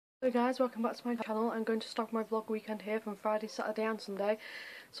Hello guys, welcome back to my channel. I'm going to start my vlog weekend here from Friday, Saturday and Sunday.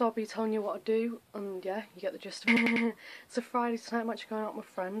 So I'll be telling you what I do, and yeah, you get the gist of it. So Friday tonight I'm actually going out with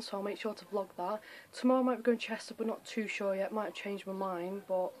friends, so I'll make sure to vlog that. Tomorrow I might be going to Chester, but not too sure yet. Might have changed my mind,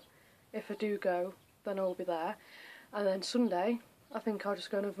 but if I do go, then I'll be there. And then Sunday, I think I'll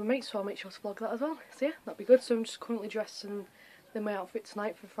just go over with my mates, so I'll make sure to vlog that as well. So yeah, that'll be good. So I'm just currently dressed in my outfit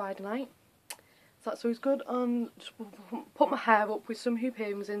tonight for Friday night. So that's always good. Just put my hair up with some hoop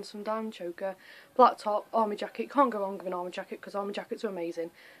earrings in, some diamond choker, black top, army jacket. Can't go wrong with an army jacket because army jackets are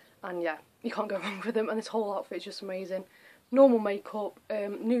amazing. And yeah, you can't go wrong with them. And this whole outfit is just amazing. Normal makeup,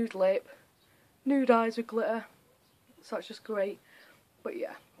 nude lip, nude eyes with glitter. So that's just great. But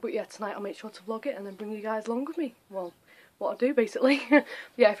yeah, tonight I'll make sure to vlog it and then bring you guys along with me. Well, what I do basically.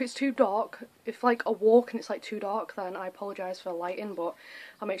 Yeah, if it's too dark, if like I walk and it's like too dark, then I apologise for the lighting, but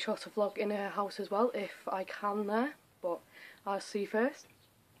I'll make sure to vlog in her house as well if I can there, but I'll see first.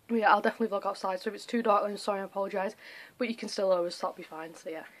 But yeah, I'll definitely vlog outside, so if it's too dark then sorry, I apologise, but you can still always, that'll be fine,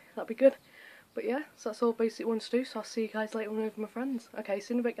 so yeah, that'll be good. But yeah, so that's all basically what I want to do, so I'll see you guys later on with my friends. Okay,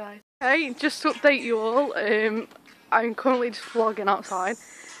 see you in a bit guys. Hey, just to update you all, I'm currently just vlogging outside.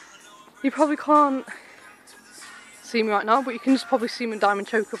 You probably can't see me right now, but you can just probably see me in diamond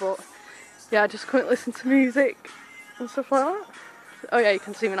choker, but yeah, I just couldn't listen to music and stuff like that. Oh yeah, you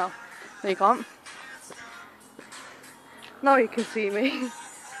can see me now. No, you can't. Now you can see me.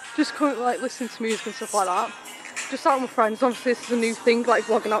 Just couldn't like listen to music and stuff like that. Just out with my friends. Obviously this is a new thing, like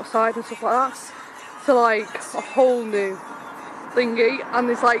vlogging outside and stuff like that. So like a whole new thingy, and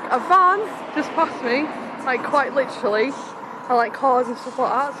there's like a van just past me, like quite literally, and like cars and stuff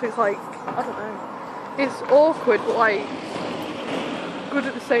like that, so it's like, I don't know. It's awkward, but like good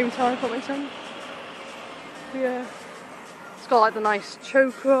at the same time, if that makes sense. Yeah. It's got like the nice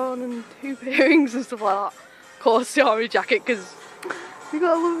choker on and hoop earrings and stuff like that. Of course, the army jacket, because you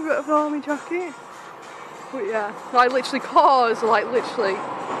gotta love a bit of an army jacket. But yeah, like literally cars are like literally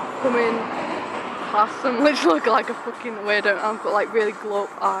coming past and literally look like a fucking weirdo. I've got like really glow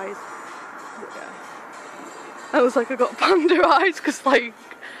up eyes. But yeah. I was like, I got panda eyes because like,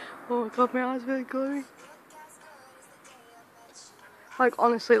 oh my god, my eyes are really glowy. Like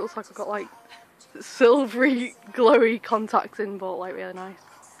honestly, it looks like I've got like silvery, glowy contacts in, but like really nice.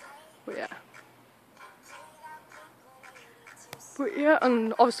 But yeah. But yeah,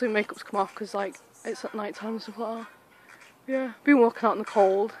 and obviously makeup's come off because like it's at night time and stuff like that. Yeah, been walking out in the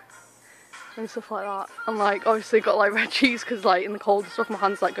cold and stuff like that. And like obviously got like red cheeks because like in the cold and stuff, my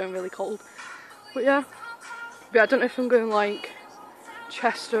hands like going really cold. But yeah. But yeah, I don't know if I'm going like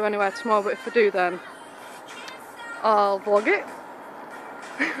Chester or anywhere tomorrow, but if I do then I'll vlog it.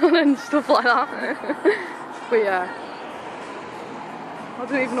 And then stuff like that. But yeah, I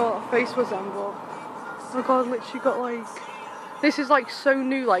don't even know what that face was then, but oh my god, literally got like, this is like so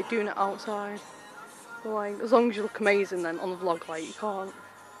new, like doing it outside. But like, as long as you look amazing then on the vlog, like you can't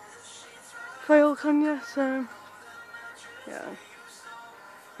fail, can you? So yeah,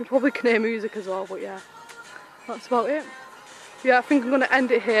 you probably can hear music as well, but yeah, that's about it. Yeah, I think I'm going to end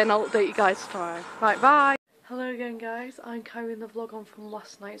it here and I'll update you guys tomorrow. Right, bye! Hello again guys, I'm carrying the vlog on from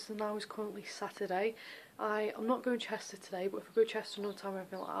last night, so now is currently Saturday. I'm not going to Chester today, but if I go to Chester another time or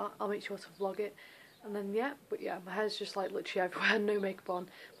anything like that, I'll make sure to vlog it. And then yeah, but yeah, my hair's just like literally everywhere, no makeup on.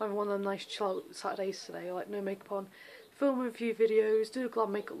 I'm having one of them nice chill out Saturdays today, like no makeup on. Filming a few videos, do a glad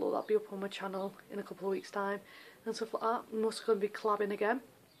makeup look, that'll be up on my channel in a couple of weeks time. And stuff like that. I'm also going to be collabing again,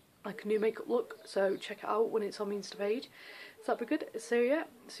 like a new makeup look, so check it out when it's on my Insta page. So that'd be good. So yeah,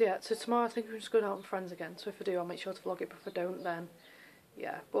 so tomorrow I think I'm just going out with friends again, so if I do I'll make sure to vlog it, but if I don't then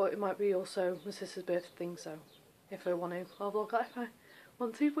yeah, but it might be also my sister's birthday thing, so if I want to I'll vlog that if I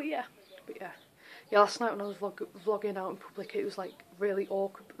want to, but yeah. Yeah, last night when I was vlogging out in public it was like really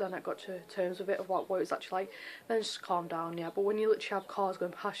awkward, but then I got to terms with it of what it was actually like, then just calm down, yeah. But when you literally have cars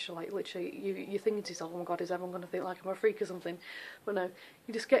going past you, like literally you're thinking to yourself, oh my god, is everyone going to think like I'm a freak or something? But no,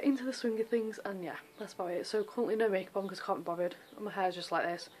 you just get into the swing of things, and yeah, that's about it. So currently no makeup on because I can't be bothered, and my hair's just like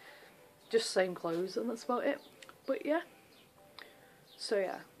this, just same clothes, and that's about it. But yeah, so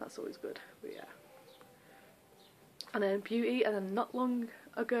yeah, that's always good. But yeah, and then beauty, and then not long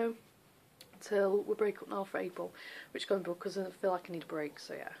ago till we break up now for April, which is going to be because I feel like I need a break.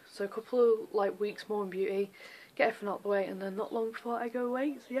 So yeah, so a couple of like weeks more in beauty, get everything out of the way, and then not long before I go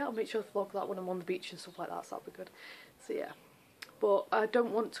away. So yeah, I'll make sure to vlog that when I'm on the beach and stuff like that, so that'll be good. So yeah, but I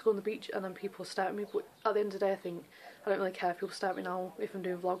don't want to go on the beach and then people stare at me, but at the end of the day I think I don't really care if people stare at me now if I'm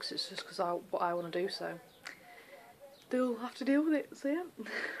doing vlogs. It's just because what I want to do, so they'll have to deal with it. So yeah,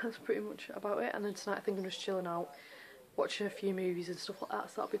 that's pretty much about it. And then tonight I think I'm just chilling out, watching a few movies and stuff like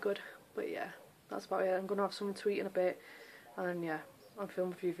that, so that'll be good. But yeah, that's about it. I'm going to have something to eat in a bit, and yeah, and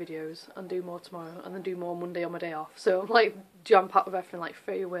film a few videos and do more tomorrow and then do more Monday on my day off. So I'm like jam-packed with everything, like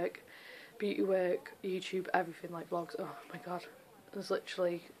photo work, beauty work, YouTube, everything, like vlogs. Oh my god, there's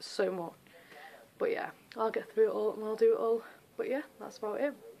literally so much. But yeah, I'll get through it all and I'll do it all. But yeah, that's about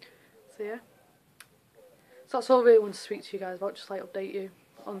it. So yeah. So that's all I really wanted to speak to you guys about, just like update you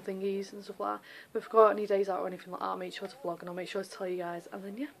on thingies and stuff like that. But if I've got any days out or anything like that, I'll make sure to vlog and I'll make sure to tell you guys, and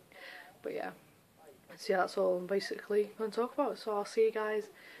then yeah. But yeah. So yeah, that's all I'm basically going to talk about. So I'll see you guys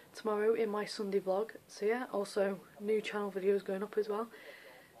tomorrow in my Sunday vlog. So yeah, also new channel videos going up as well.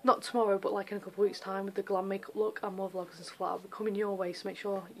 Not tomorrow, but like in a couple of weeks time with the glam makeup look and more vlogs and stuff like that. Will be coming your way, so make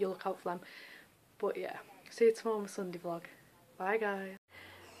sure you look out for them. But yeah, see you tomorrow on my Sunday vlog. Bye guys.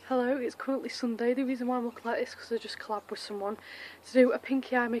 Hello, it's currently Sunday. The reason why I'm looking like this is because I just collabed with someone to do a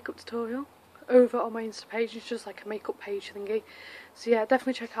pinky eye makeup tutorial over on my Insta page. It's just like a makeup page thingy. So yeah,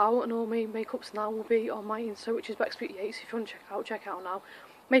 definitely check it out, and all my makeups now will be on my Insta, which is beck's88. So if you want to check it out now.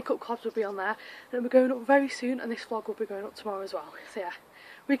 Makeup collabs will be on there, and it'll be going up very soon, and this vlog will be going up tomorrow as well. So yeah,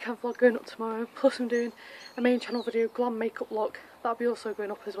 weekend vlog going up tomorrow, plus I'm doing a main channel video, glam makeup look, that'll be also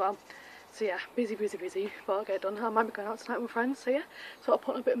going up as well. So yeah, busy, but I'll get it done. I might be going out tonight with friends, so yeah. So I'll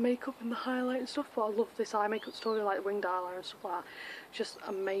put on a bit of makeup and the highlight and stuff, but I love this eye makeup tutorial, like the winged eyeliner and stuff like that. Just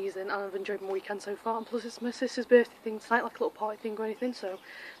amazing, and I've enjoyed my weekend so far. And plus it's my sister's birthday thing tonight, like a little party thing or anything, so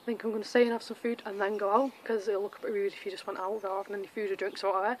I think I'm going to stay and have some food and then go out, because it'll look a bit rude if you just went out without having any food or drinks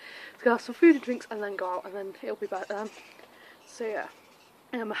or whatever. So I'll have some food and drinks and then go out, and then it'll be better then. So yeah.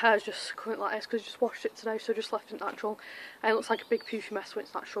 And my hair's just currently like this because I just washed it today, so I just left it natural. And it looks like a big poofy mess when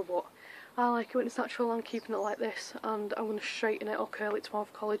it's natural, but I like it when it's natural. I'm keeping it like this, and I'm going to straighten it or curl it tomorrow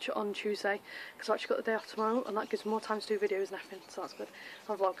for college on Tuesday, because I've actually got the day off tomorrow, and that gives me more time to do videos and everything, so that's good.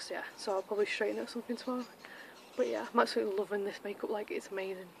 And vlogs, yeah, so I'll probably straighten it or something tomorrow. But yeah, I'm absolutely loving this makeup, like it's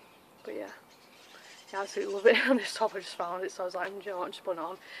amazing. But yeah, I absolutely love it. And this top I just found it, so I was like, you know what, I'm just putting it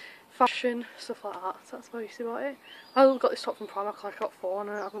on. Fashion, stuff like that, so that's basically about it. I got this top from Primark, like I got 4 and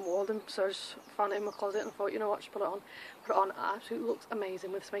I haven't worn them, so I just found it in my closet and I thought, you know what, just put it on. It absolutely looks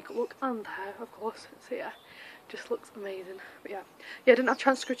amazing with this makeup look and the hair, of course. So yeah, just looks amazing. But yeah, I didn't have a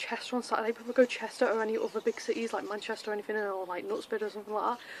chance to go Chester on Saturday, but if I go Chester or any other big cities like Manchester or anything, or like Knutsford or something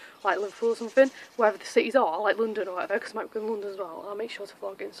like that, like Liverpool or something, wherever the cities are, like London or whatever, because I might go in London as well, I'll make sure to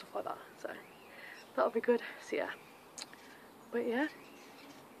vlog it and stuff like that, so that'll be good. So yeah, but yeah.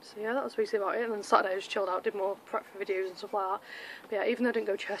 So yeah, that was basically about it. And then Saturday I just chilled out, did more prep for videos and stuff like that. But yeah, even though I didn't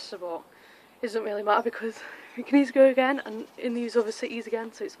go Chester, but it doesn't really matter because we can easily go again and in these other cities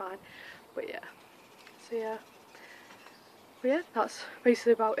again, so it's fine. But yeah, so yeah. But yeah, that's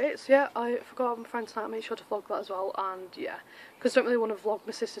basically about it. So yeah, I forgot my friend tonight, I made sure to vlog that as well. And yeah, because I don't really want to vlog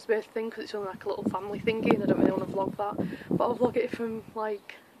my sister's birthday thing, because it's only like a little family thingy and I don't really want to vlog that. But I'll vlog it from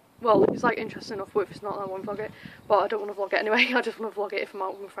like, well, it's like interesting enough, but if it's not, then I won't vlog it. But I don't want to vlog it anyway. I just want to vlog it if I'm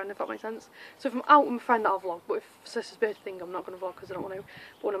out with my friend, if that makes sense. So if I'm out with my friend, I'll vlog. But if sister's birthday thing, I'm not going to vlog because I don't want to.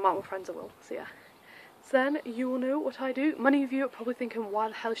 But when I'm out with friends, I will. So yeah. So then you will know what I do. Many of you are probably thinking, why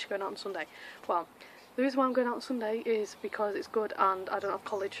the hell is she going out on Sunday? Well, the reason why I'm going out on Sunday is because it's good and I don't have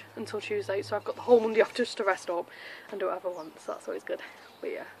college until Tuesday. So I've got the whole Monday off just to rest up and do whatever I want. So that's always good. But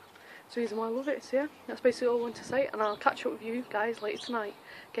yeah. That's the reason why I love it. So yeah, that's basically all I want to say, and I'll catch up with you guys later tonight.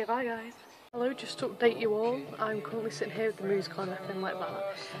 Okay, bye guys. Hello, just to update you all, I'm currently sitting here with the musical and everything like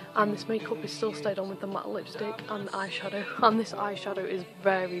that, and this makeup is still stayed on with the matte lipstick and the eyeshadow, and this eyeshadow is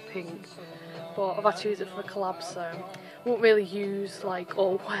very pink, but I've had to use it for a collab, so I won't really use like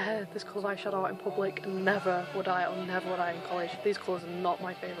or wear this colour of eyeshadow out in public. Never would I, or never would I in college. These colours are not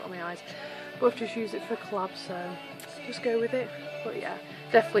my favourite on my eyes, but I've just used it for a collab, so just go with it. But yeah,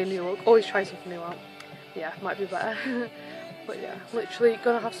 definitely a new look, always try something new out. Yeah, might be better. But yeah, literally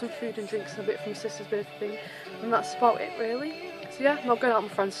gonna have some food and drinks and a bit from my sister's birthday thing, and that's about it really. So yeah, I'm not going out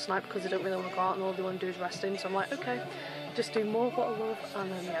with my friends tonight because I don't really want to go out and all they want to do is resting, so I'm like, okay, just do more of what I love,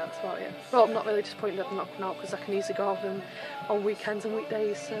 and then yeah, that's about it. Well, I'm not really disappointed that I'm not going out because I can easily go out with them on weekends and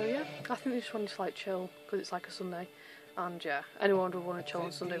weekdays, so yeah, I think they just wanted to like chill because it's like a Sunday, and yeah, anyone would want to chill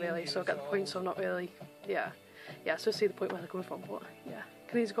on Sunday really, so I get the point, so I'm not really, yeah, so I see the point where they're coming from, but yeah.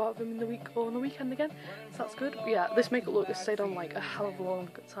 Can easily go out with them in the week or on the weekend again, so that's good. But yeah, this makeup look has stayed on like a hell of a long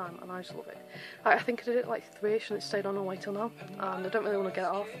time, and I just love it. I think I did it like 3ish and it stayed on all the way till now, and I don't really want to get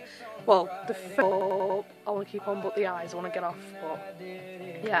it off. Well, the face I want to keep on, but the eyes I want to get off. But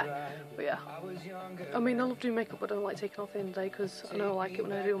yeah, I mean, I love doing makeup, but I don't like taking off the end of the day because I know I like it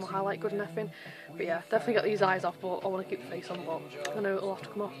when I do my highlight good and everything. But yeah, definitely get these eyes off, but I want to keep the face on. But I know it'll have to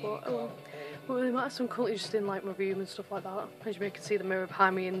come off, but oh well. It really matter, so I'm currently just in like my room and stuff like that. As you can see the mirror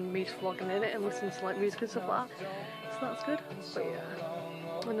behind me and me just vlogging in it and listening to like music and stuff like that. So that's good. But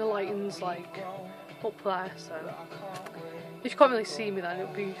yeah, and the lighting's like up there, so If you can't really see me then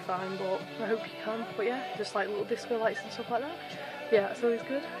it'll be fine, but I hope you can. But yeah, just like little disco lights and stuff like that. Yeah, it's always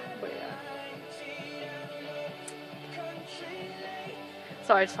good. But yeah.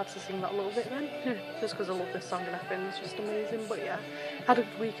 Sorry, I just had to sing that a little bit then. Just because I love this song and everything, it's just amazing. But yeah, had a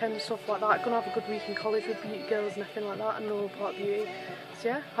good weekend and stuff like that. Gonna have a good week in college with beauty girls and everything like that, and all part of beauty. So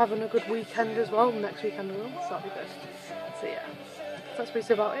yeah, having a good weekend as well, next weekend as well, so that'll be good. So yeah, that's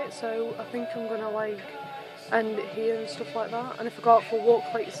basically about it. So I think I'm gonna like end it here and stuff like that. And if I go out for a walk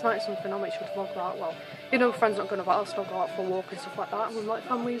late tonight or something, I'll make sure to vlog that. Well, you know, friends not going about, I'll still go out for a walk and stuff like that with like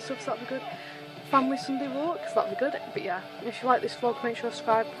family and stuff, so that'd be good. Family Sunday walk, so that'd be good. But yeah, if you like this vlog, make sure to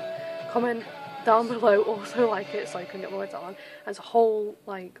subscribe, comment down below, also like it so I can get my words out on. And it's a whole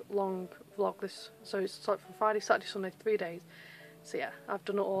like long vlog this, so it's like from Friday, Saturday, Sunday, 3 days. So yeah, I've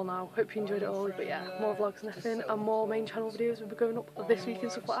done it all now. Hope you enjoyed it all. But yeah, more vlogs and everything, and more main channel videos will be going up this week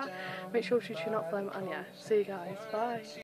and stuff like that. Make sure to tune out for them, and yeah, see you guys. Bye.